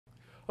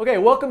Okay,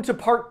 welcome to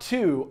part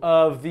 2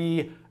 of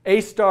the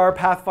A-star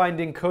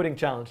Pathfinding coding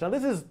challenge. Now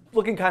this is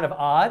looking kind of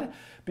odd,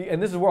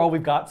 and this is where all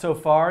we've got so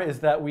far is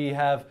that we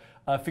have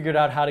figured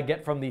out how to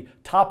get from the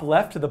top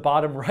left to the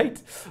bottom right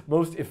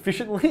most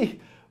efficiently,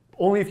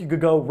 only if you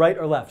could go right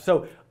or left.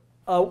 So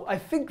I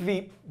think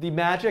the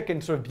magic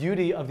and sort of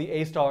beauty of the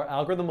A-star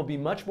algorithm will be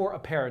much more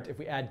apparent if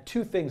we add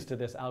 2 things to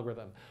this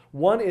algorithm.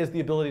 One is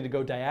the ability to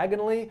go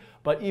diagonally,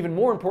 but even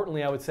more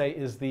importantly, I would say,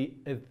 is the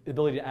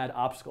ability to add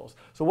obstacles.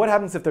 So what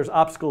happens if there's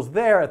obstacles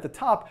there at the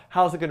top?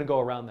 How's it going to go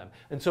around them?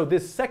 And so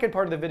this second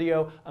part of the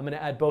video, I'm going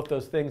to add both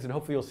those things, and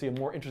hopefully you'll see a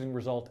more interesting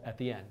result at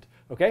the end.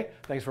 Okay?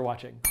 Thanks for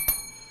watching.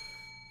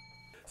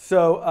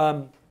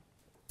 So,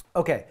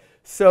 okay.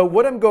 So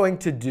what I'm going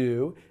to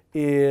do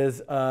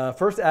is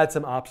first add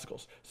some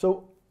obstacles.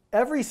 So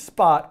every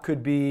spot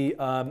could be,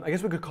 I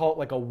guess we could call it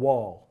like a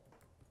wall.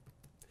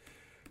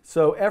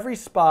 So every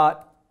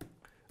spot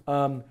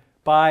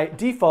by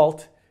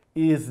default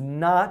is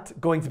not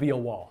going to be a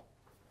wall.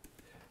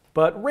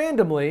 But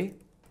randomly,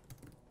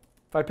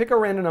 if I pick a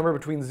random number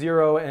between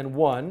 0 and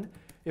 1,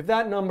 if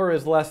that number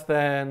is less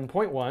than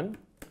 0.1,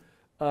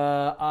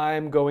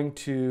 I'm going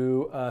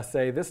to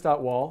say this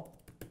dot wall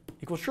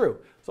equals true.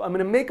 So I'm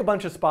going to make a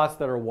bunch of spots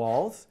that are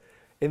walls.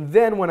 And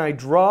then when I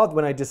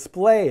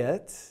display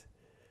it,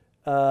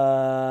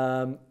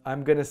 I'm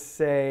going to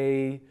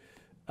say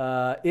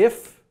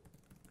if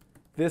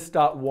this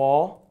dot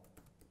wall,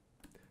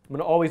 I'm going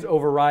to always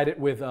override it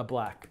with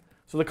black.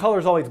 So the color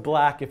is always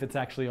black if it's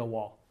actually a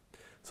wall.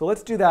 So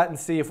let's do that and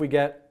see if we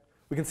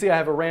can see I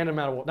have a random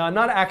amount of walls. Now I'm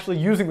not actually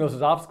using those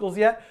as obstacles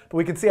yet, but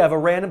we can see I have a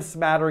random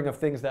smattering of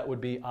things that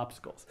would be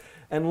obstacles.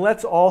 And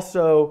let's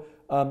also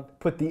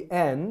put the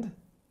end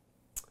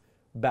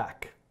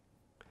back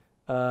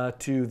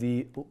to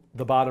the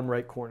bottom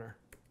right corner.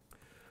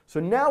 So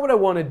now what I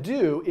want to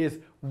do is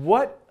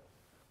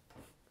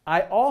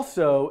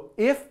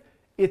if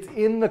it's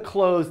in the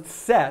closed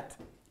set,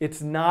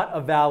 it's not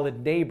a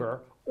valid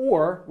neighbor,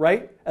 or,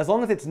 right, as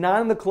long as it's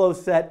not in the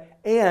closed set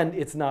and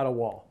it's not a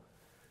wall,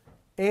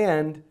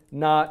 and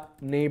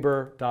not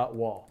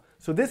neighbor.wall.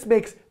 So this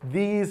makes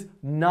these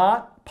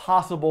not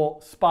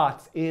possible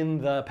spots in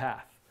the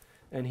path.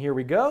 And here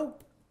we go.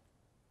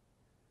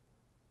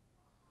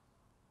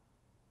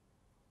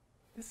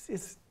 This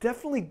is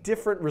definitely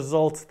different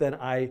results than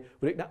I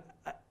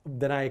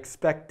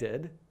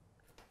expected.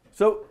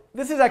 So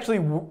this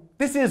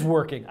is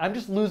working. I'm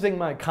just losing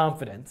my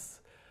confidence.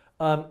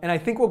 And I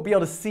think we'll be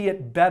able to see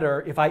it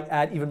better if I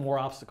add even more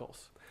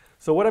obstacles.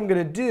 So what I'm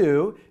going to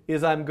do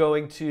is I'm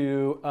going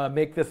to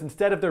make this,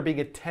 instead of there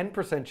being a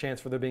 10% chance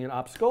for there being an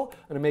obstacle,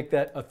 I'm going to make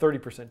that a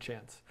 30%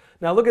 chance.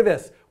 Now look at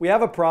this. We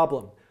have a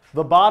problem.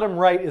 The bottom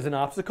right is an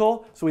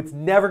obstacle, so it's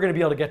never going to be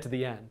able to get to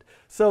the end.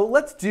 So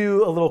let's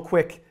do a little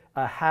quick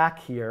hack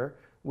here,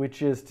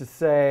 which is to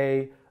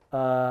say,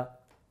 to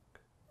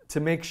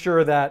make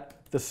sure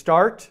that the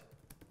start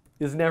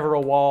is never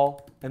a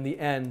wall and the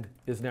end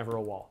is never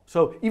a wall.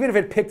 So even if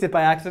it picked it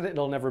by accident,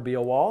 it'll never be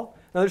a wall.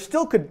 Now there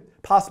still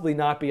could possibly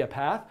not be a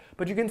path,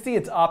 but you can see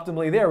it's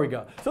optimally, there we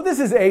go. So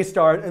this is A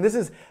star, and this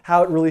is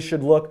how it really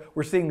should look.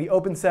 We're seeing the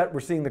open set,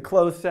 we're seeing the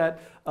closed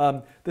set.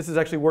 This is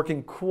actually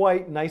working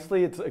quite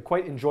nicely. It's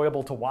quite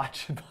enjoyable to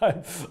watch,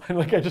 but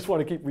I just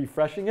want to keep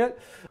refreshing it.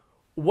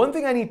 One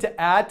thing I need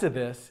to add to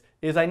this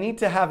is I need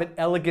to have it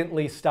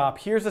elegantly stop.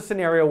 Here's a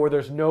scenario where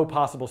there's no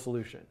possible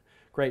solution.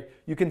 Great.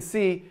 You can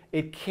see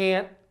it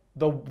can't,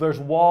 there's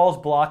walls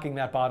blocking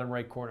that bottom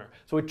right corner.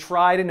 So it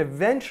tried and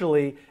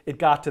eventually it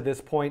got to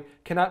this point,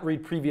 cannot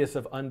read previous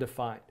of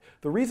undefined.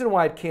 The reason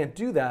why it can't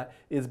do that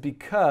is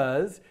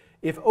because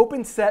if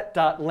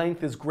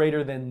openSet.length is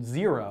greater than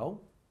 0,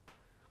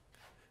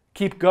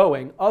 keep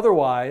going,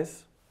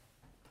 otherwise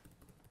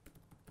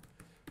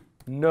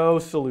no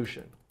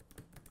solution.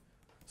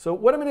 So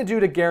what I'm going to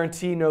do to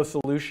guarantee no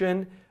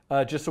solution,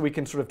 just so we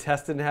can sort of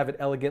test it and have it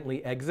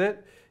elegantly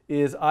exit,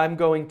 is I'm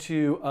going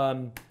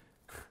to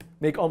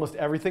make almost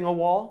everything a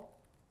wall.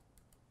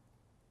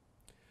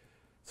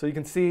 So you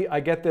can see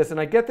I get this, and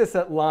I get this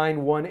at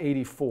line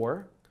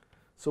 184.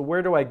 So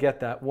where do I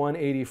get that?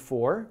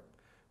 184,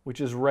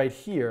 which is right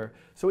here.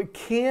 So it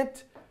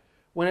can't,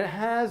 when it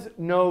has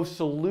no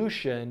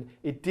solution,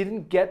 it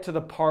didn't get to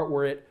the part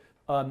where it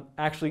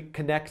actually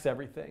connects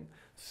everything.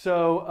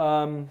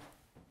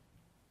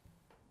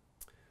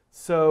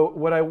 So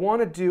what I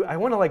want to do, I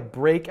want to like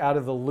break out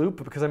of the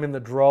loop because I'm in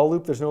the draw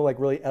loop. There's no like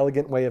really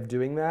elegant way of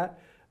doing that.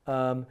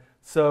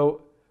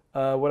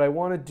 What I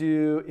want to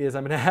do is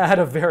I'm going to add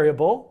a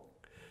variable,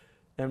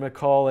 and I'm going to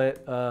call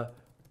it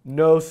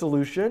no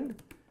solution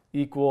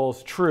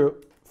equals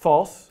true,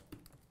 false.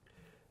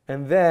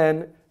 And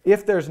then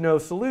if there's no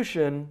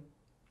solution,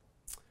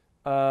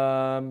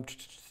 where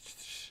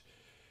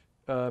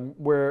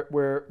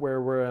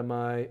am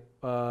I?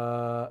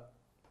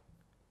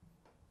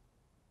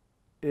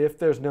 If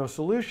there's no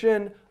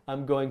solution,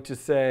 I'm going to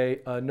say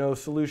no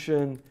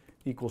solution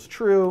equals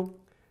true.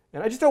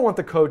 And I just don't want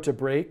the code to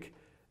break.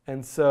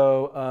 And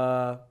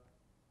so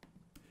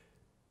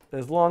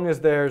as long as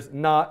there's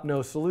not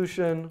no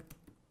solution,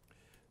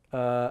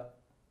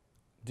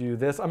 do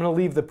this. I'm going to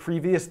leave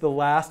the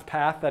last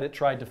path that it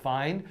tried to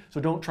find. So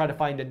don't try to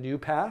find a new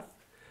path.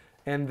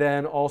 And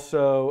then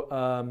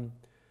also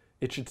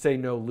it should say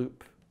no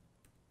loop.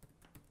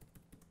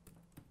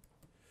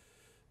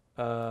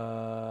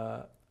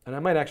 And I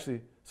might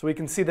actually, so we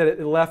can see that it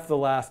left the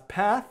last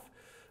path.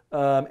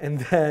 And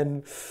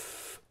then,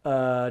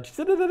 oh,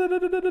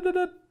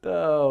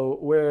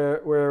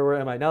 where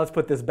am I? Now let's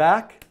put this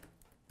back.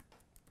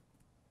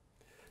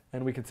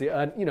 And we can see,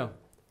 you know,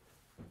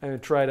 I'm going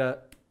to try to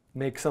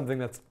make something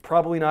that's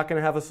probably not going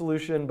to have a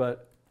solution,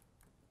 but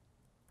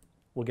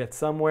we'll get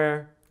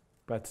somewhere.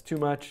 That's too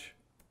much.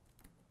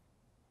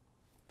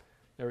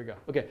 There we go.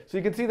 OK, so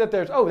you can see that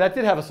there's, oh, that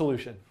did have a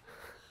solution.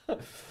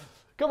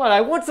 Come on,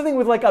 I want something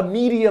with like a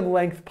medium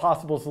length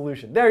possible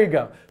solution. There you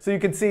go. So you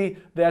can see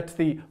that's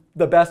the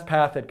best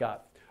path it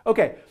got.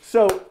 OK,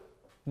 so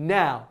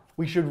now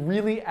we should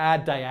really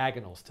add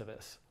diagonals to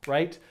this,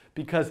 right?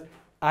 Because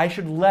I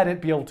should let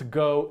it be able to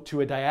go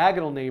to a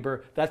diagonal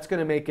neighbor. That's going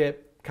to make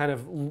it kind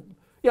of,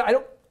 yeah,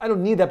 I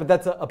don't need that, but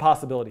that's a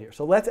possibility here.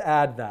 So let's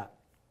add that.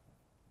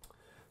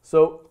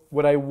 So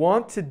what I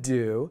want to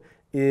do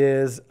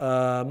is,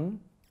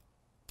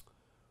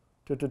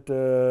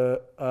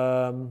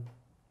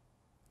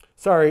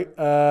 sorry,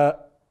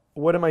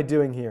 what am I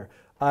doing here?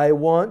 I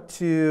want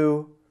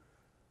to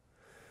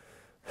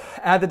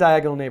add the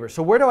diagonal neighbors.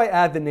 So where do I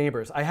add the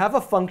neighbors? I have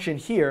a function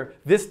here,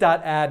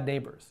 this.add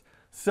neighbors.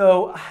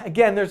 So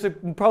again, there's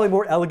probably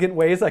more elegant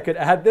ways I could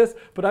add this,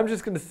 but I'm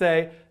just going to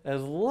say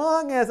as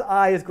long as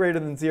I is greater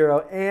than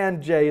 0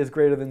 and j is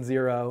greater than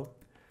 0,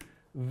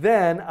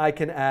 then I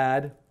can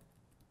add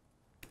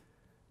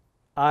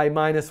I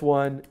minus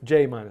 1,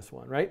 j minus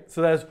 1, right?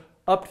 So that's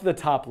up to the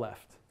top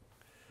left.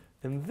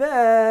 And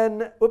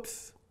then,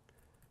 oops,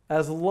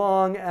 as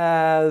long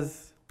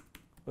as,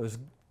 well, there's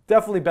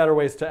definitely better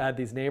ways to add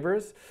these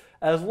neighbors.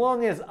 As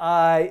long as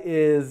I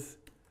is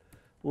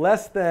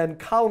less than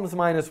columns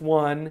minus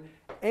 1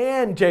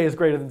 and j is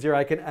greater than 0,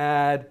 I can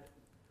add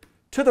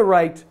to the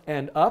right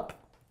and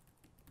up.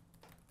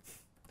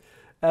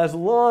 As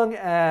long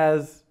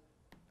as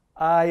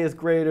I is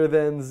greater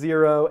than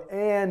 0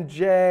 and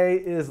j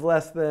is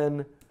less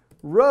than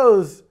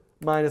rows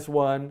minus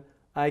 1,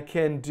 I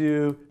can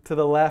do to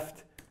the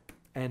left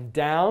and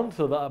down.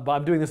 So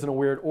I'm doing this in a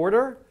weird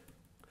order.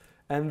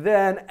 And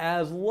then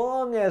as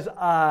long as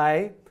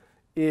I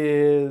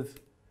is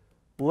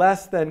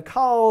less than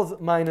cols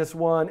minus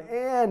 1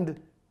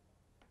 and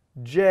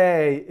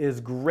j is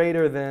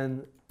greater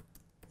than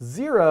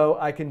 0,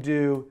 I can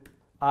do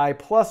I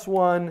plus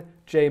 1,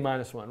 j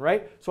minus 1,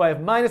 right? So I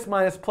have minus,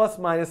 minus, plus,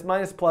 minus,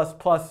 minus, plus,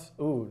 plus.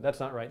 Ooh, that's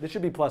not right. This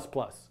should be plus,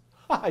 plus.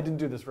 I didn't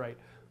do this right.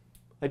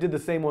 I did the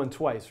same one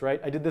twice, right?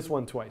 I did this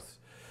one twice.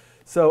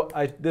 So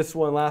this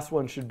one, last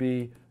one, should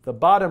be the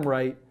bottom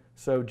right,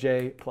 so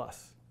j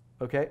plus.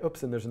 OK,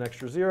 oops, and there's an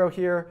extra 0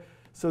 here.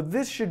 So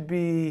this should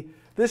be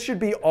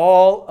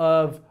all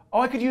of,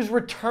 oh, I could use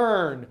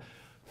return.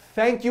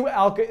 Thank you,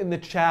 Alka, in the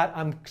chat.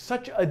 I'm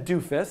such a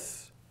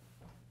doofus.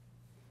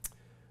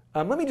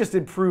 Let me just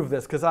improve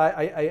this, because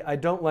I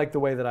don't like the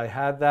way that I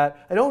had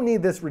that. I don't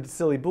need this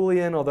silly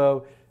Boolean,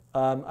 although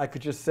I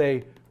could just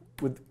say,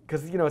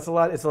 because you know it's a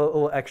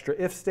little extra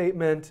if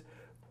statement.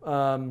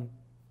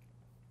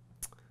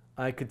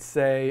 I could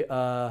say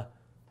I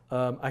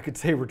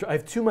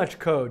have too much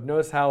code.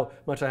 Notice how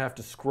much I have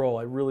to scroll.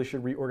 I really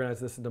should reorganize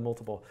this into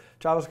multiple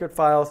JavaScript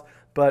files,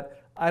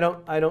 but I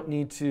don't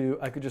need to.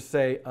 I could just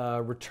say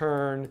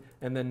return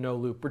and then no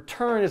loop.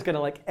 Return is going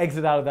to like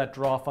exit out of that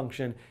draw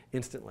function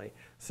instantly.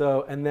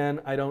 So and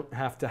then I don't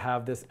have to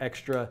have this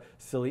extra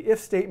silly if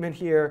statement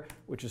here,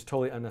 which is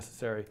totally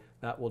unnecessary.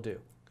 That will do.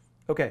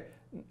 OK.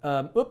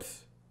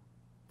 Oops.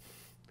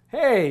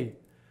 Hey.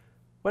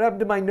 What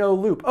happened to my no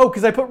loop? Oh,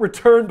 because I put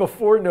return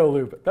before no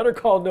loop. Better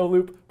call no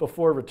loop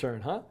before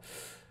return, huh?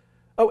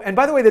 Oh, and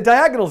by the way, the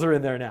diagonals are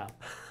in there now.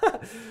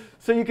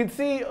 So you can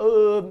see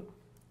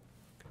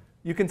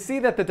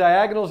that the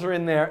diagonals are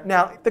in there.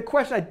 Now, the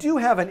question, I do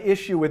have an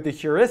issue with the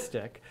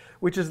heuristic,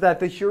 which is that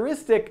the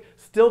heuristic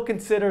still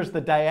considers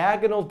the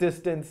diagonal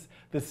distance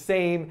the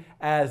same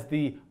as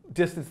the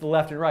distance to the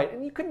left and right.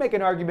 And you could make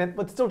an argument,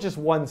 but still just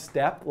one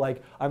step.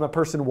 Like, I'm a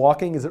person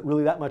walking. Is it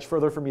really that much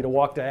further for me to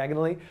walk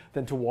diagonally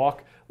than to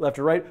walk left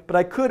or right? But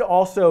I could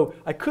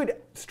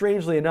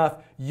strangely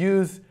enough,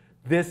 use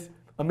this,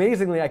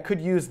 amazingly, I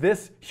could use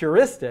this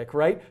heuristic,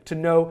 right, to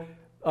know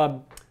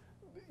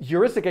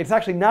heuristic. It's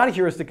actually not a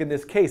heuristic in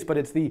this case, but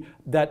it's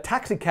that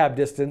taxi cab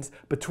distance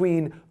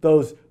between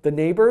the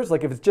neighbors.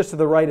 Like if it's just to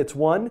the right, it's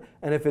 1,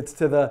 and if it's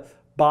to the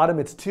bottom,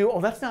 it's 2.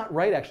 Oh, that's not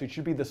right, actually. It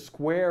should be the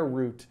square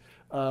root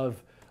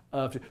of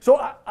 2. So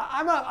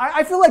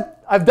I feel like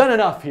I've done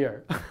enough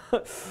here.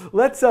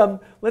 Let's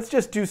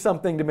just do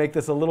something to make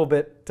this a little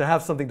bit, to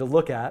have something to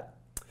look at.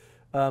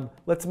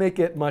 Let's make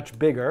it much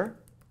bigger.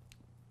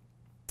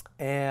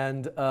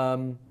 And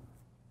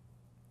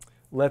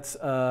let's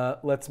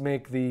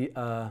make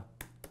the,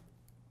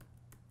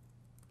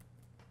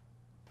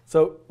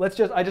 so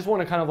I just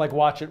want to kind of like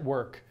watch it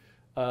work.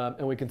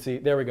 And we can see,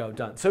 there we go,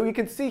 done. So you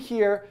can see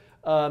here,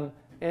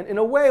 And in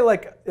a way,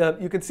 like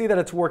you can see that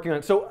it's working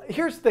on. So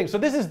here's the thing. So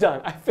this is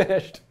done. I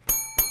finished.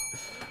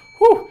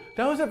 Whew,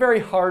 that was a very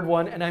hard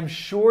one, and I'm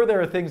sure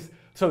there are things.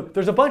 So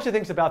there's a bunch of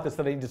things about this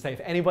that I need to say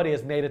if anybody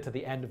has made it to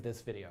the end of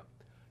this video.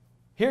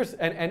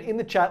 And in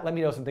the chat, let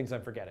me know some things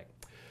I'm forgetting.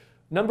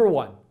 Number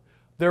one,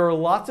 there are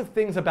lots of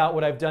things about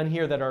what I've done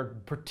here that are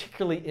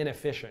particularly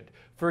inefficient.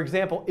 For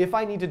example, if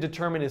I need to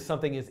determine if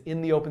something is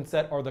in the open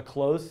set or the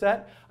closed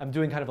set, I'm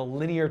doing kind of a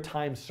linear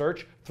time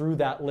search through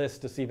that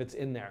list to see if it's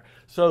in there.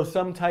 So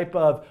some type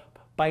of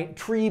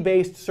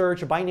tree-based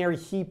search, a binary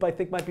heap, I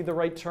think might be the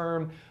right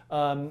term.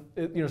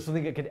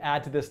 Something that could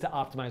add to this to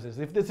optimize this.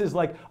 If this is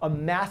like a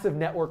massive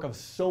network of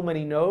so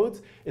many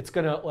nodes, it's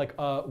going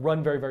to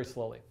run very, very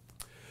slowly.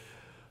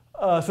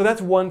 So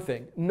that's one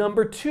thing.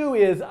 Number two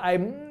is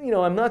I'm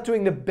not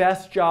doing the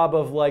best job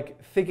of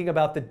thinking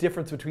about the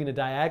difference between a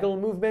diagonal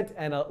movement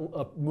and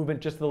a movement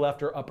just to the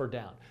left or up or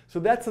down. So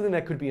that's something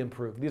that could be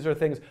improved. These are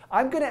things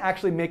I'm going to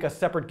actually make a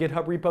separate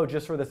GitHub repo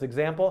just for this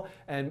example,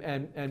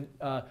 and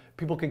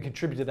people can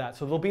contribute to that.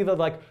 So there'll be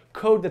the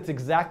code that's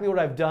exactly what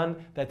I've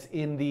done that's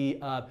in the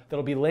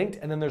that'll be linked,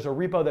 and then there's a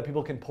repo that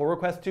people can pull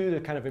requests to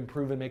kind of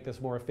improve and make this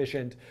more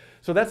efficient.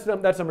 So that's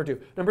number two.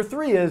 Number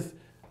three is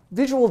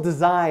visual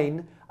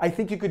design. I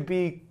think you could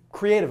be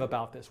creative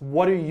about this.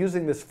 What are you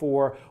using this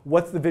for?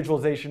 What's the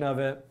visualization of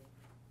it?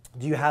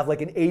 Do you have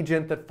an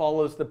agent that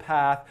follows the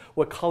path?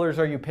 What colors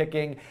are you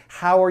picking?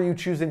 How are you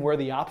choosing where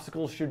the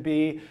obstacles should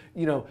be?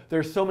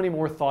 There's so many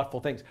more thoughtful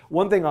things.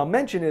 One thing I'll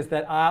mention is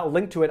that I'll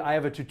link to it. I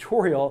have a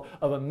tutorial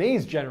of a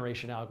maze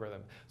generation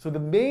algorithm. So the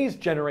maze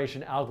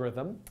generation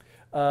algorithm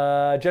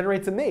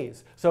generates a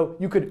maze. So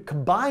you could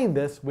combine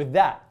this with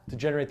that to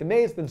generate the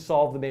maze, then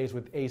solve the maze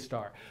with A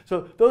star.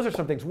 So those are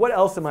some things. What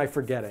else am I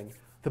forgetting?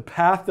 The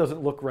path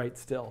doesn't look right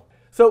still.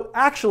 So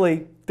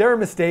actually, there are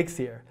mistakes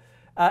here.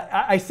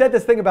 I said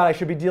this thing about I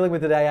should be dealing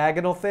with the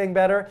diagonal thing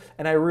better,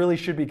 and I really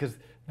should be, because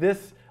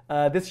this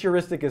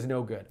heuristic is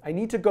no good. I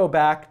need to go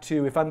back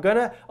to, if I'm going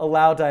to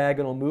allow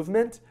diagonal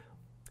movement,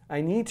 I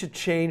need to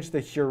change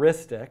the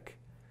heuristic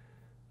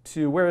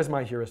to, where is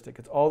my heuristic?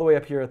 It's all the way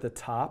up here at the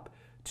top,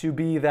 to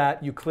be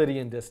that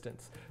Euclidean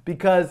distance.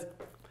 Because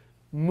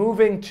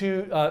moving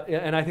to,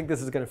 and I think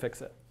this is going to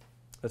fix it.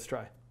 Let's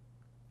try.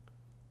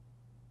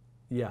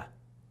 Yeah.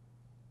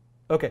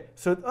 OK,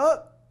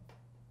 so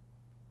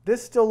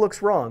this still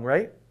looks wrong,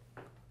 right?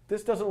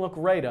 This doesn't look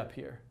right up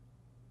here.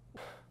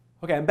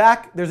 OK, I'm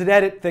back. There's an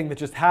edit thing that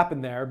just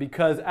happened there,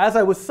 because as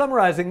I was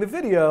summarizing the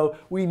video,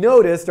 we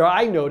noticed, or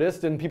I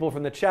noticed, and people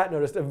from the chat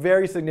noticed, a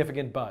very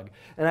significant bug.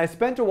 And I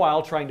spent a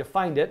while trying to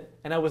find it,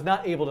 and I was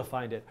not able to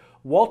find it.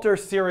 Walter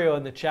Sirio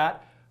in the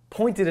chat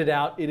pointed it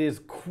out. It is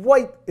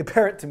quite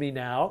apparent to me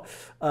now.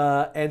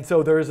 And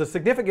so there is a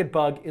significant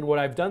bug in what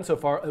I've done so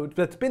far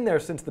that's been there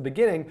since the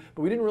beginning,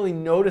 but we didn't really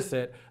notice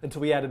it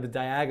until we added the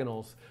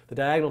diagonals. The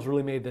diagonals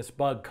really made this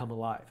bug come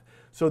alive.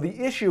 So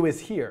the issue is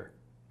here.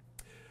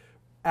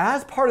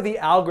 As part of the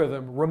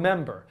algorithm,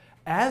 remember,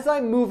 as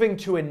I'm moving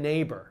to a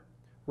neighbor,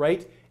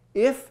 right,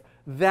 if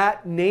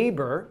that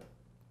neighbor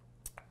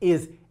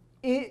is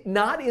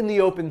not in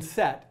the open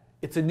set,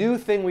 it's a new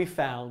thing we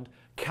found,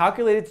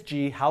 calculate its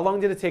g, how long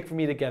did it take for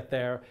me to get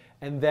there,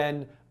 and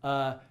then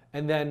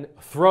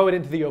throw it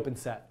into the open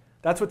set.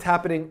 That's what's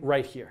happening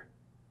right here.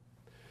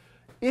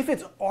 If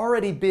it's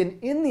already been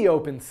in the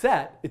open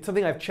set, it's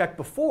something I've checked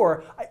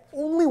before, I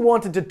only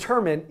want to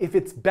determine if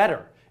it's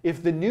better.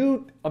 If the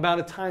new amount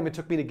of time it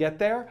took me to get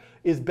there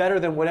is better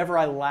than whatever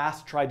I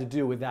last tried to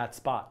do with that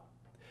spot.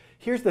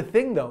 Here's the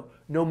thing though,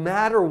 no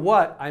matter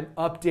what, I'm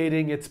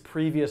updating its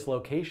previous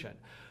location.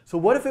 So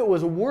what if it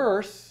was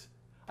worse?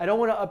 I don't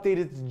want to update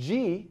its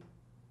g,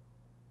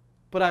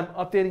 but I'm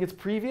updating its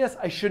previous.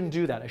 I shouldn't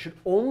do that. I should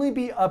only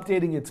be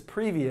updating its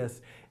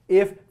previous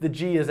if the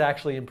g is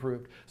actually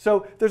improved.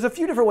 So there's a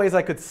few different ways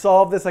I could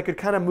solve this. I could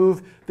kind of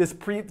move this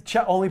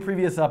only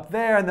previous up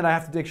there, and then I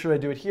have to make sure I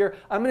do it here.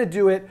 I'm going to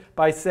do it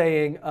by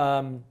saying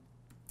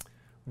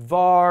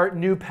var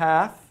new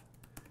path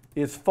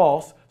is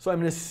false. So I'm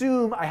going to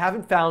assume I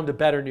haven't found a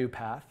better new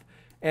path.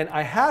 And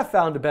I have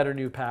found a better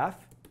new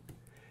path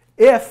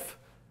if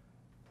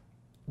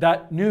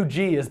that new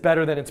g is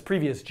better than its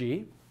previous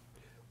g.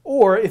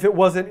 Or if it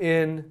wasn't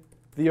in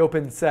the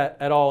open set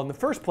at all in the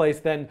first place,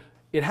 then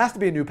it has to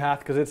be a new path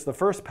because it's the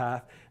first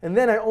path. And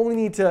then I only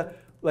need to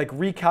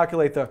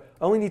calculate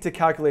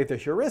the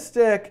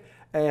heuristic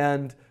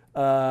and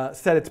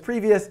set its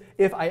previous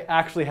if I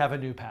actually have a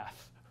new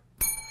path.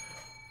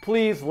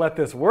 Please let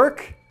this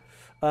work.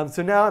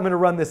 So now I'm going to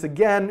run this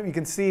again. You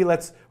can see we're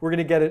going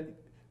to get a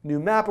new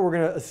map, and we're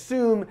going to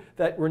assume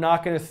that we're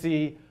not going to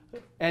see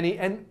any.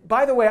 And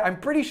by the way, I'm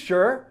pretty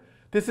sure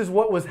this is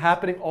what was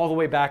happening all the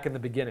way back in the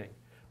beginning.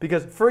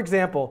 Because, for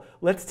example,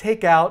 let's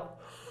take out,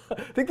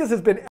 I think this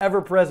has been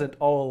ever present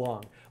all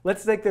along.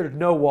 Let's take there's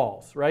no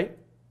walls, right?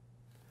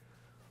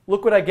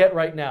 Look what I get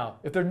right now.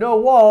 If there are no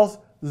walls,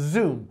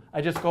 zoom.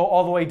 I just go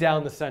all the way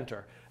down the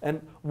center.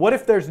 And what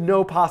if there's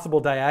no possible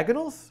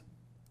diagonals?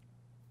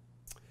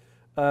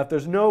 If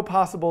there's no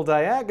possible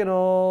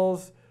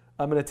diagonals,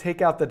 I'm going to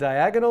take out the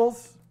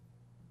diagonals.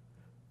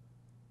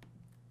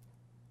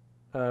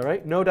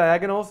 right? No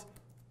diagonals.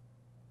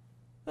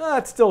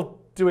 It's still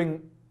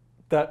doing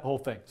that whole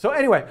thing. So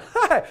anyway,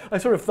 I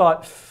sort of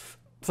thought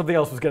something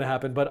else was going to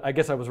happen, but I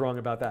guess I was wrong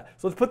about that.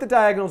 So let's put the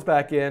diagonals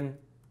back in.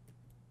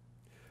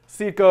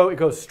 See it go. It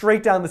goes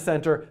straight down the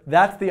center.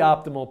 That's the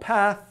optimal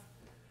path.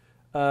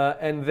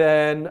 And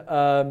then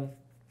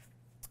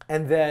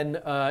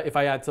if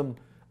I add some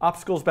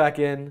obstacles back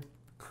in,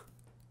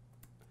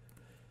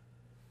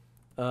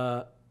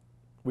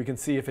 we can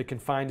see if it can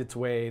find its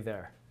way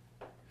there.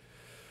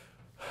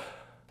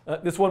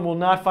 This one will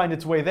not find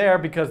its way there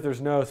because there's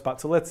no spot.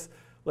 So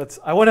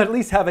I want to at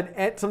least have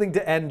something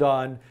to end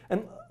on,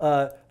 and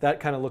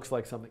that kind of looks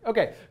like something.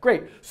 Okay,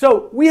 great.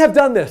 So we have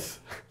done this.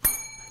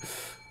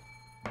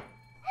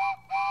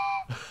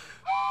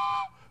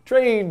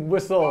 Train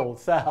whistle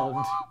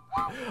sound.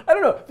 I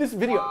don't know, this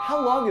video,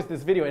 how long is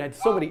this video? It had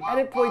so many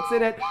edit points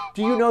in it.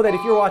 Do you know that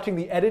if you're watching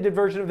the edited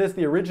version of this,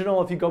 the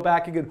original, if you go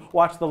back, you can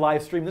watch the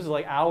live stream. This is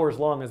like hours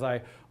long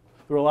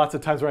there were lots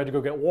of times where I had to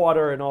go get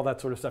water and all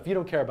that sort of stuff. You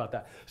don't care about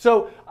that.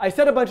 So I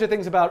said a bunch of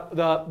things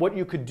about what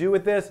you could do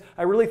with this.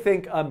 I really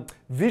think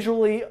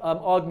visually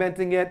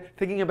augmenting it,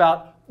 thinking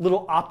about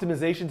little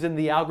optimizations in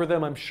the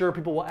algorithm. I'm sure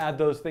people will add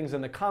those things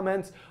in the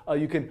comments.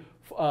 You can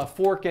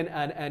fork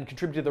and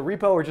contribute to the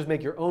repo, or just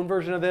make your own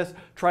version of this.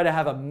 Try to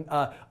have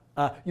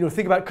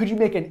think about, could you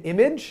make an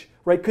image,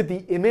 right? Could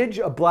the image,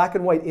 a black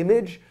and white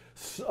image,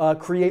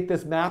 create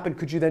this map, and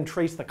could you then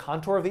trace the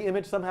contour of the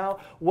image somehow?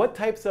 What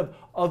types of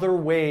other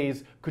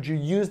ways could you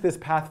use this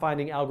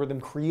pathfinding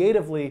algorithm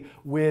creatively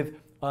with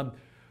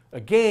a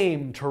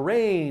game,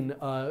 terrain,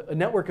 a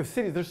network of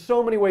cities? There's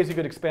so many ways you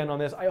could expand on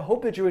this. I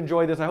hope that you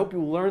enjoy this. I hope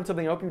you learned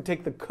something. I hope you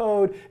take the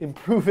code,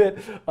 improve it.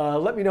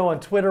 Let me know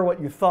on Twitter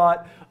what you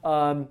thought.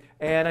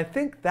 And I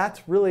think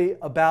that's really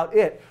about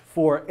it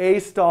for A**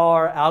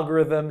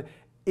 algorithm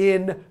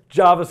in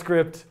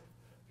JavaScript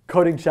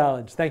coding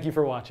challenge. Thank you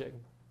for watching.